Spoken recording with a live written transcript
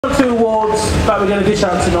Two awards that we're going to dish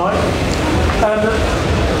out tonight.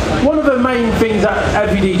 One of the main things that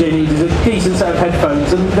every DJ needs is a decent set of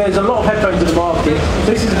headphones, and there's a lot of headphones in the market, so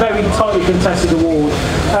this is a very tightly contested award.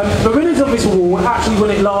 The winners of this award actually won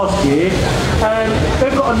it last year, and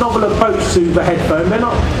they've got a novel approach to the headphone. They've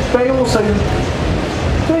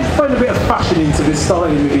thrown a bit of fashion into this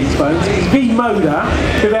styling with these phones. It's V-Moda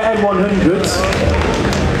with their M-100s.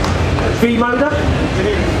 V-Moda?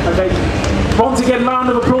 Okay. Once again, round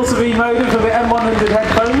of applause for V-Moda for the M-100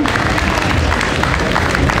 headphones.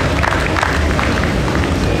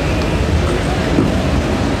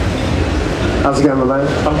 How's it going, my man?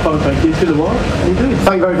 I'm fine, thank you. It's been a while. How you doing?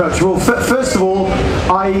 Thank you very much. Well, first of all,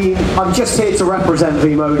 I'm just here to represent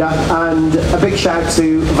V-Moda, and a big shout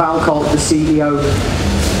to Val Colt, the CEO.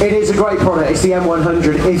 It is a great product. It's the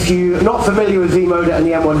M100. If you're not familiar with V-Moda and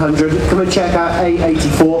the M100, come and check out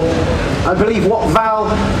A84. I believe what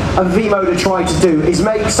Val and V-Moda try to do is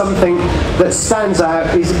make something that stands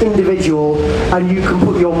out, is individual, and you can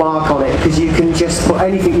put your mark on it, because you can just put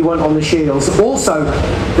anything you want on the shields. Also,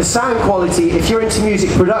 the sound quality, if you're into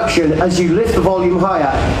music production, as you lift the volume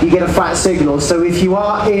higher, you get a flat signal. So if you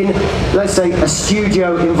are in, let's say, a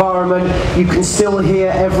studio environment, you can still hear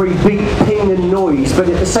every beat, ping and noise, but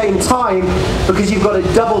at the same time, because you've got a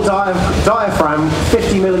double diaphragm,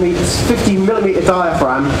 50 millimeter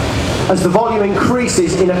diaphragm, as the volume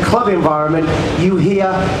increases in a club environment, you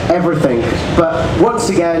hear everything. But once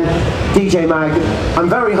again, DJ Mag, I'm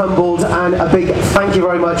very humbled, and a big thank you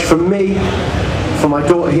very much from me, from my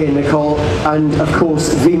daughter here, Nicole, and of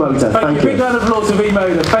course, V-Moda. Thank you. Big round of applause to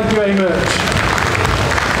V-Moda. Thank you very much.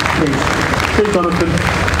 Please, Jonathan.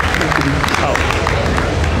 Oh.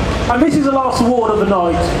 And this is the last award of the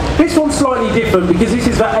night. This one's slightly different because this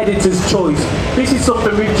is the editor's choice. This is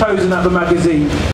something we've chosen at the magazine.